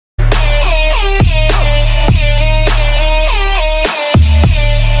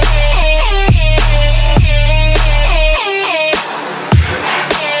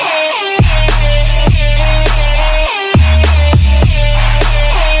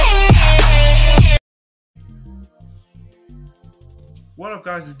What up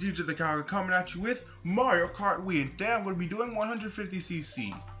guys, it's DJ the Cowhugger coming at you with Mario Kart Wii, and today I'm going to be doing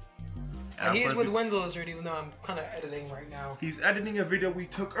 150cc. And he's with Wenzel Lizard, even though I'm kind of editing right now. He's editing a video we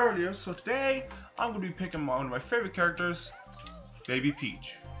took earlier, so today I'm going to be picking one of my favorite characters, Baby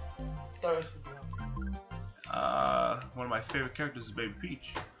Peach. One of my favorite characters is Baby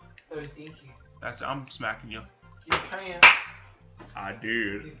Peach. That was Dinky. That's I'm smacking you. You can't. I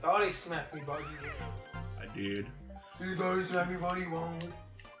did. You thought he smacked me, but you didn't. I did. You thought he smacked me, but he won't.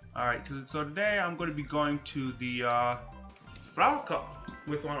 Alright, so today I'm going to be going to the Flower Cup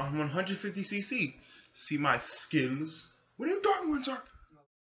with 150cc. See my skills. What are you doing, Windsor?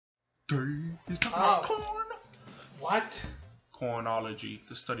 He's talking about corn. What? Cornology,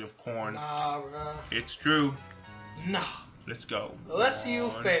 the study of corn. Nah, bruh. It's true. Nah. Let's go. Unless you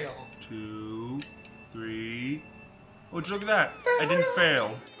fail. 2, 3. Oh, would you look at that? I didn't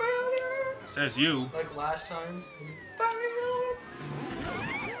fail. Failure. Says you. Like last time.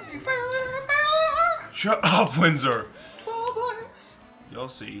 Shut up, Windsor. 12 likes. You'll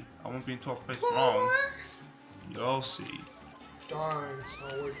see. I won't be in 12th place for long. You'll see. Darn,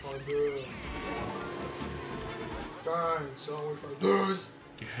 so wait for this. Darn, so wait for this.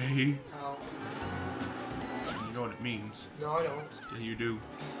 Okay. How? You know what it means. No, I don't. Yeah, you do.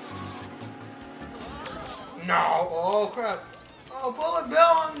 No! Oh crap! Oh, bullet bill!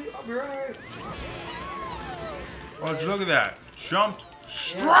 I'll be right. Oh, did you look at that? Jumped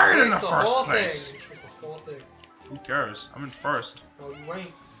straight in the first place. The whole thing. Who cares? I'm in first. No, you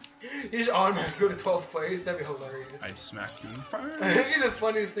ain't. You just automatically go to 12th place. That'd be hilarious. I smacked you in the face. That'd be the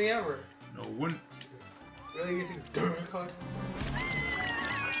funniest thing ever. No, it wouldn't. Really, you think it's dirt cut?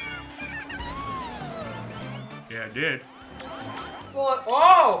 Yeah, I did. What?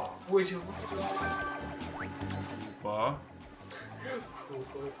 Oh! Would you?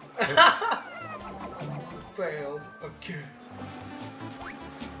 Failed again.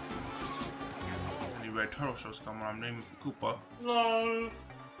 Any red turtle shows coming? I'm naming for Koopa. No.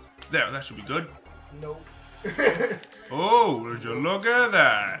 There, that should be good. Nope. Oh, would you look at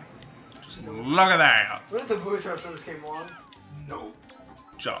that? Just look at that. What if the voice rap service came on? Nope.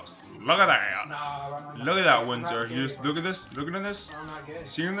 Just look at that. Nah, look at that, Windsor. You just look at this. Looking at this. I'm not gay.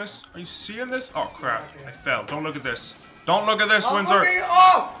 Seeing this? Are you seeing this? Oh crap! I fell. Don't look at this. Don't look at this, Windsor.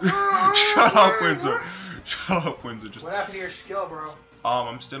 Oh! Shut up, Windsor. Shut up, Windsor. Just. What happened to your skill, bro?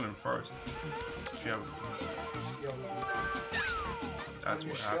 I'm still in first. Yeah. That's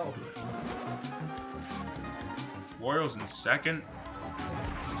what happened to it. Wario's in second.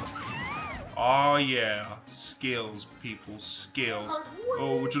 Oh yeah, skills, people, skills.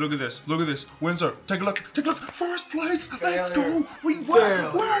 Oh, would you look at this? Look at this, Windsor. Take a look. Take a look. First place. Let's go. We won.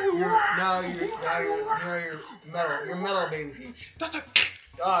 Now you're metal. You're metal, Baby Peach. That's a.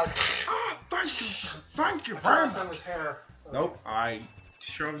 God. Ah, thank you. Thank you very much. Hair. Nope, I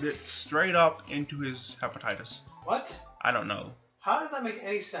shoved it straight up into his hepatitis. What? I don't know. How does that make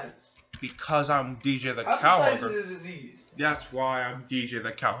any sense? Because I'm DJ the Hepatitis Cowhugger. is a disease. That's why I'm DJ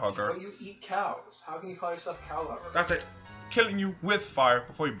the Cowhugger. But you eat cows. How can you call yourself Cowhugger? That's it. Killing you with fire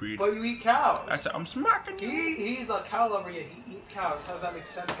before you breed. But you eat cows. That's it. I'm smacking you. He's a cow lover, yet he eats cows. How does that make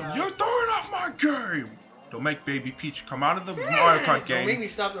sense, guys? You're throwing off my game. Don't make Baby Peach come out of the Mario Kart game. Don't make me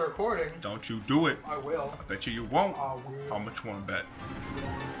stop the recording. Don't you do it. I will. I bet you won't. I will. How much you want to bet?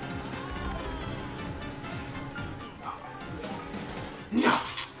 No.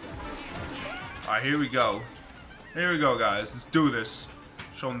 Alright, here we go. Here we go, guys. Let's do this.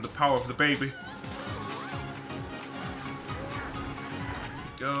 Show them the power of the baby.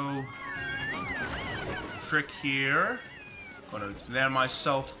 Go. Trick here. Gonna land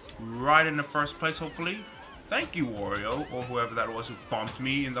myself right in the first place, hopefully. Thank you, Wario, or whoever that was who bumped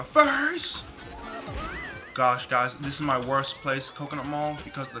me in the face. Gosh, guys, this is my worst place, Coconut Mall,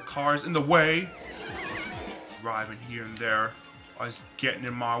 because the car's in the way. Driving here and there. I was getting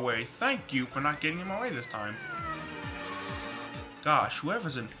in my way. Thank you for not getting in my way this time. Gosh,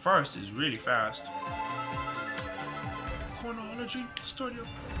 whoever's in first is really fast. Chronology, studio.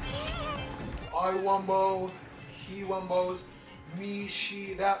 I won both. He won both. Me,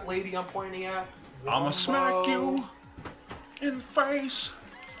 she, that lady I'm pointing at. I'ma smack you in the face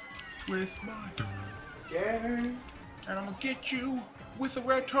with my game. And I'm gonna get you with a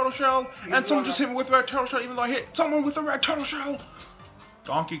red turtle shell. And someone just hit me with a red turtle shell even though I hit someone with a red turtle shell.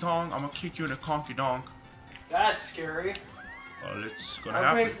 Donkey Kong, I'm gonna kick you in a conky donk. That's scary. Well, it's gonna My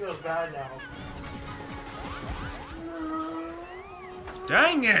happen. brain feels bad now.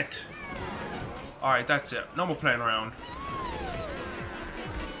 Dang it! Alright, that's it. No more playing around.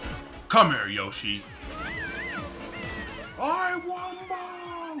 Come here, Yoshi. I won.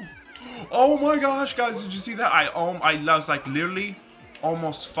 Oh my gosh, guys, did you see that? I was like literally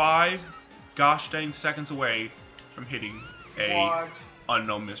almost 5 gosh dang seconds away from hitting a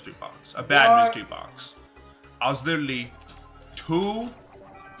unknown mystery box. A bad mystery box. I was literally 2,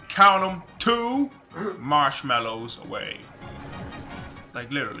 count them, 2 marshmallows away.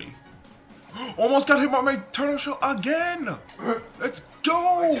 Like literally. Almost got hit by my turtle shell again! Let's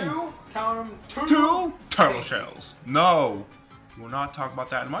go! 2, count them, 2 turtle shells. No! We'll not talk about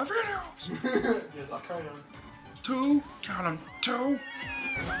that in my videos! Yes, I'll count them. 2, count them, 2.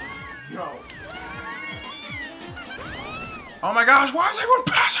 No. Oh my gosh, why is everyone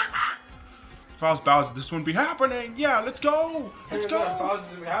passing me? If I was Bowser, this wouldn't be happening. Yeah, let's go! Let's go! If Bowser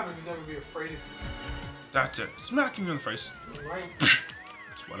doesn't happen, he's never be afraid of you. That's it. Smacking you in the face. Right.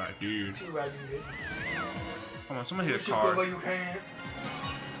 That's what I did. Too bad you did. Come on, someone hit a You should car. feel like you can't.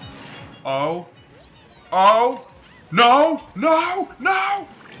 Oh. Oh! No! No! No!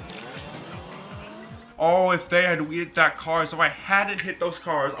 Oh, if they had hit that cars, if I hadn't hit those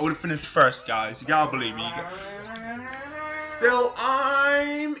cars, I would have finished first, guys. You gotta believe me. Still,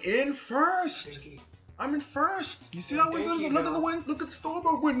 I'm in first. I'm in first. You see that, Windsor? Look at the wins. Look at the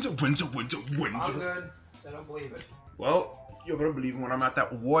scoreboard. Windsor. I'm good. So I don't believe it. Well, you're gonna believe it when I'm at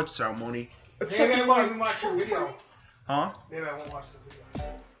that award ceremony. Maybe I won't even watch your video. Huh? Maybe I won't watch the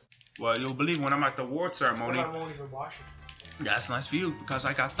video. Well, you'll believe when I'm at the award ceremony. Maybe I won't even watch it. That's nice for you because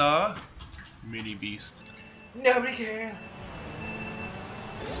I got the mini beast. Nobody can.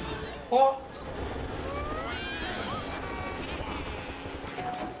 Oh.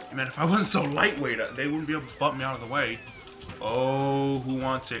 Man, if I wasn't so lightweight, they wouldn't be able to bump me out of the way. Oh, who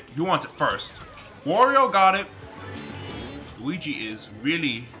wants it? Who wants it first? Wario got it. Luigi is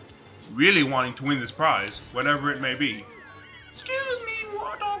really, really wanting to win this prize, whatever it may be. Excuse me,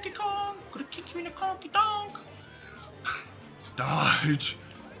 Donkey Kong. Could have kicked me in the conky donk. Dodge.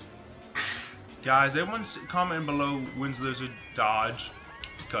 Guys, everyone comment below wins Lizard dodge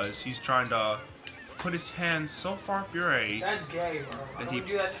because he's trying to put his hands so far up your A. That's gay, bro. I don't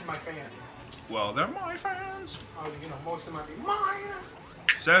do that to my fans. Well, they're my fans. Oh, you know, most of them might be mine.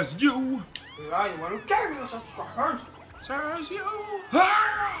 Says you. I'm the one who gave you the subscribers. Says you.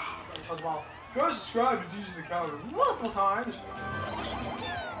 Talk about go subscribe to using the counter multiple times.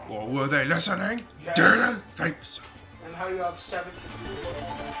 Or were they listening? Yes. Didn't think so. And how you have 7.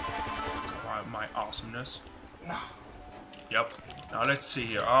 Why my awesomeness? No. Yep. Now let's see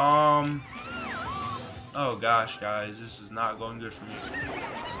here. Oh gosh, guys, this is not going good for me.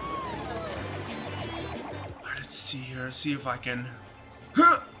 Let's see here. See if I can.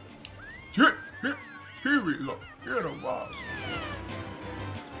 Here we go. Here the boss.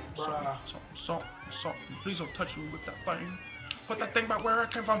 Something. Please don't touch me with that thing. Put that thing back where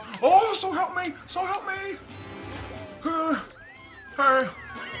it came from. Oh, so help me! So help me! Hey,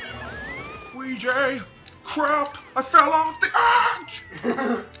 Ouija! Crap! I fell off the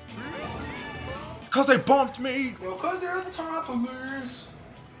edge! Because they bumped me! Well, because they're the topplers.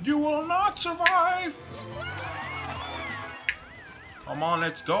 You will not survive! Come on,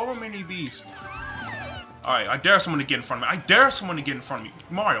 let's go, mini beast. Alright, I dare someone to get in front of me. I dare someone to get in front of me.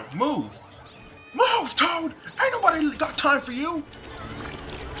 Mario, move! Move, Toad! Ain't nobody got time for you!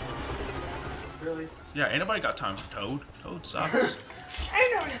 Really? Yeah, ain't nobody got time for Toad. Toad sucks.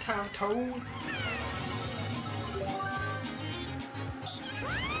 Ain't nobody got time, Toad.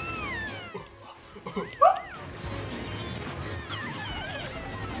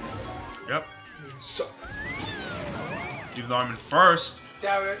 Yep. Even though I'm in first.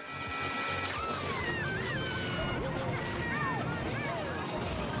 Damn it.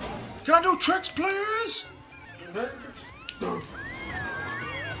 Can I do tricks, please?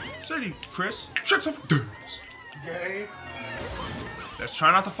 City, Chris. Tricks of dance. Gay. Let's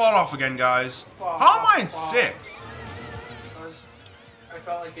try not to fall off again, guys. Fall, How am I in fall. 6? I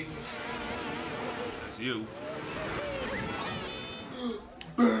felt like it. That's you.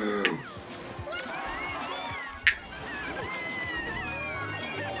 Boom.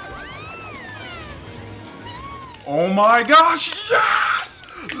 Oh my gosh, yes!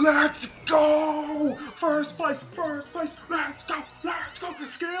 Let's go! First place, let's go!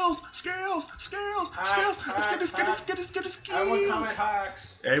 Skills! Let's get it. Everyone comment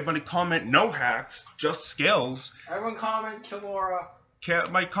hacks. Everybody comment no hacks, just skills. Everyone comment kill Aura.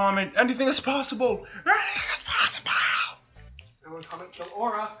 Might comment anything is possible. Anything is possible. Everyone comment kill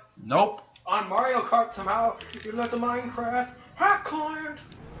Aura. Nope. On Mario Kart somehow, even though it's a Minecraft hack client.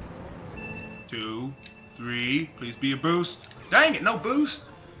 2, 3, please be a boost. Dang it, no boost.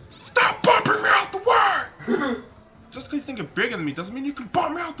 Stop bumping me out the way! Just because you think you're bigger than me doesn't mean you can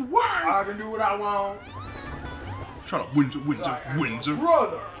bump me out the way! I can do what I want. Shut up, Windsor.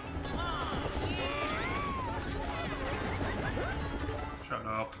 Brother!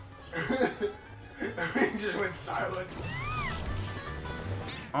 up. Everything just went silent.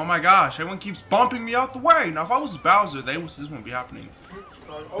 Oh my gosh, everyone keeps bumping me out the way. Now if I was Bowser, this wouldn't be happening.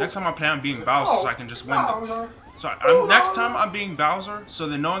 Next time I plan on being Bowser so I can just win them. So next time I'm being Bowser so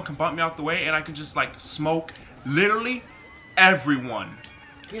that no one can bump me out the way and I can just like smoke literally everyone.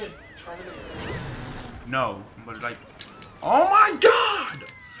 Yeah, try to No, but like, oh my god!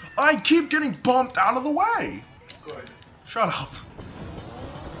 I keep getting bumped out of the way. Good. Shut up.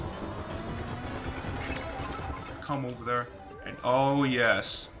 Come over there. And oh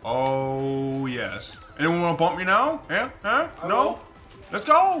yes. Oh yes. Anyone wanna bump me now? Yeah? Huh? No? Let's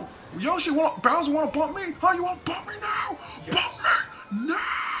go! Yoshi, Bowser wanna bump me? Huh? You wanna bump me now? Yes. Bump me! No!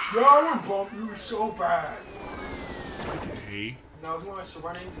 No, I wanna bump you so bad. Okay. Now if you want us to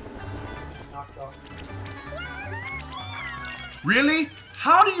run in, knocked up. Really?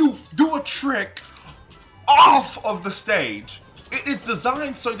 How do you do a trick off of the stage? It is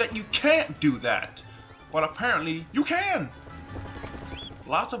designed so that you can't do that. But apparently, you can.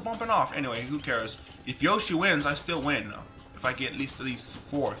 Lots of bumping off. Anyway, who cares? If Yoshi wins, I still win. If I get at least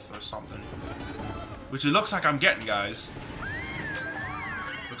 4th or something. Which it looks like I'm getting, guys.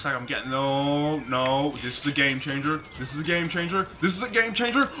 Looks like I'm getting... No. This is a game changer. This is a game changer. This is a game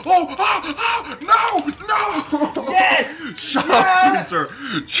changer. Oh! No! Yes! Shut up, Windsor.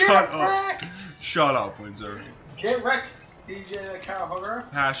 Shut up. Shut up, Windsor. Get wrecked, DJ the Cowhugger.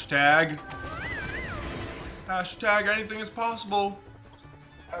 Hashtag anything is possible.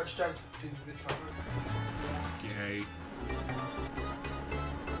 Hashtag DJ the Cowhugger. Yay.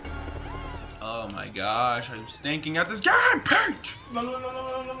 Oh my gosh, I'm stinking at this game, Peach!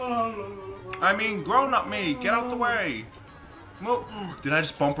 I mean, grown-up me, get out the way. Did I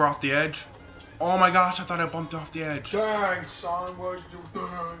just bump her off the edge? Oh my gosh, I thought I bumped her off the edge. Dang, son, what'd you do?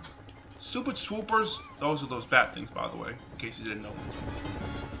 Stupid swoopers, those are those bad things, by the way, in case you didn't know.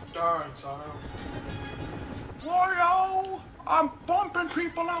 Dang, son. Wario! I'm bumping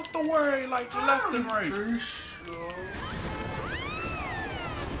people out the way, like left and right.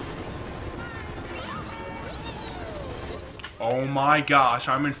 Oh my gosh,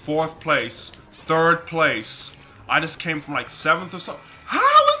 I'm in 4th place. 3rd place. I just came from like 7th or something. How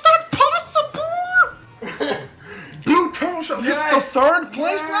is that possible? Blue Turtle Shell hits the 3rd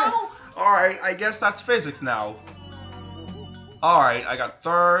place now? Alright, I guess that's physics now. Alright, I got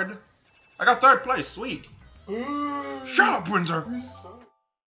 3rd. I got 3rd place, sweet. Shut up, Windsor! You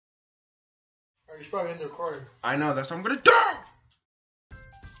should probably end the recording. I know, that's what I'm gonna do!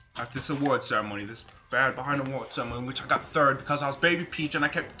 At this award ceremony, this bad behind award ceremony, in which I got 3rd because I was Baby Peach and I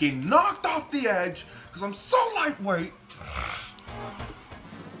kept getting knocked off the edge because I'm so lightweight.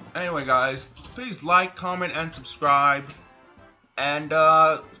 Anyway, guys, please like, comment, and subscribe. And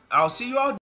I'll see you all.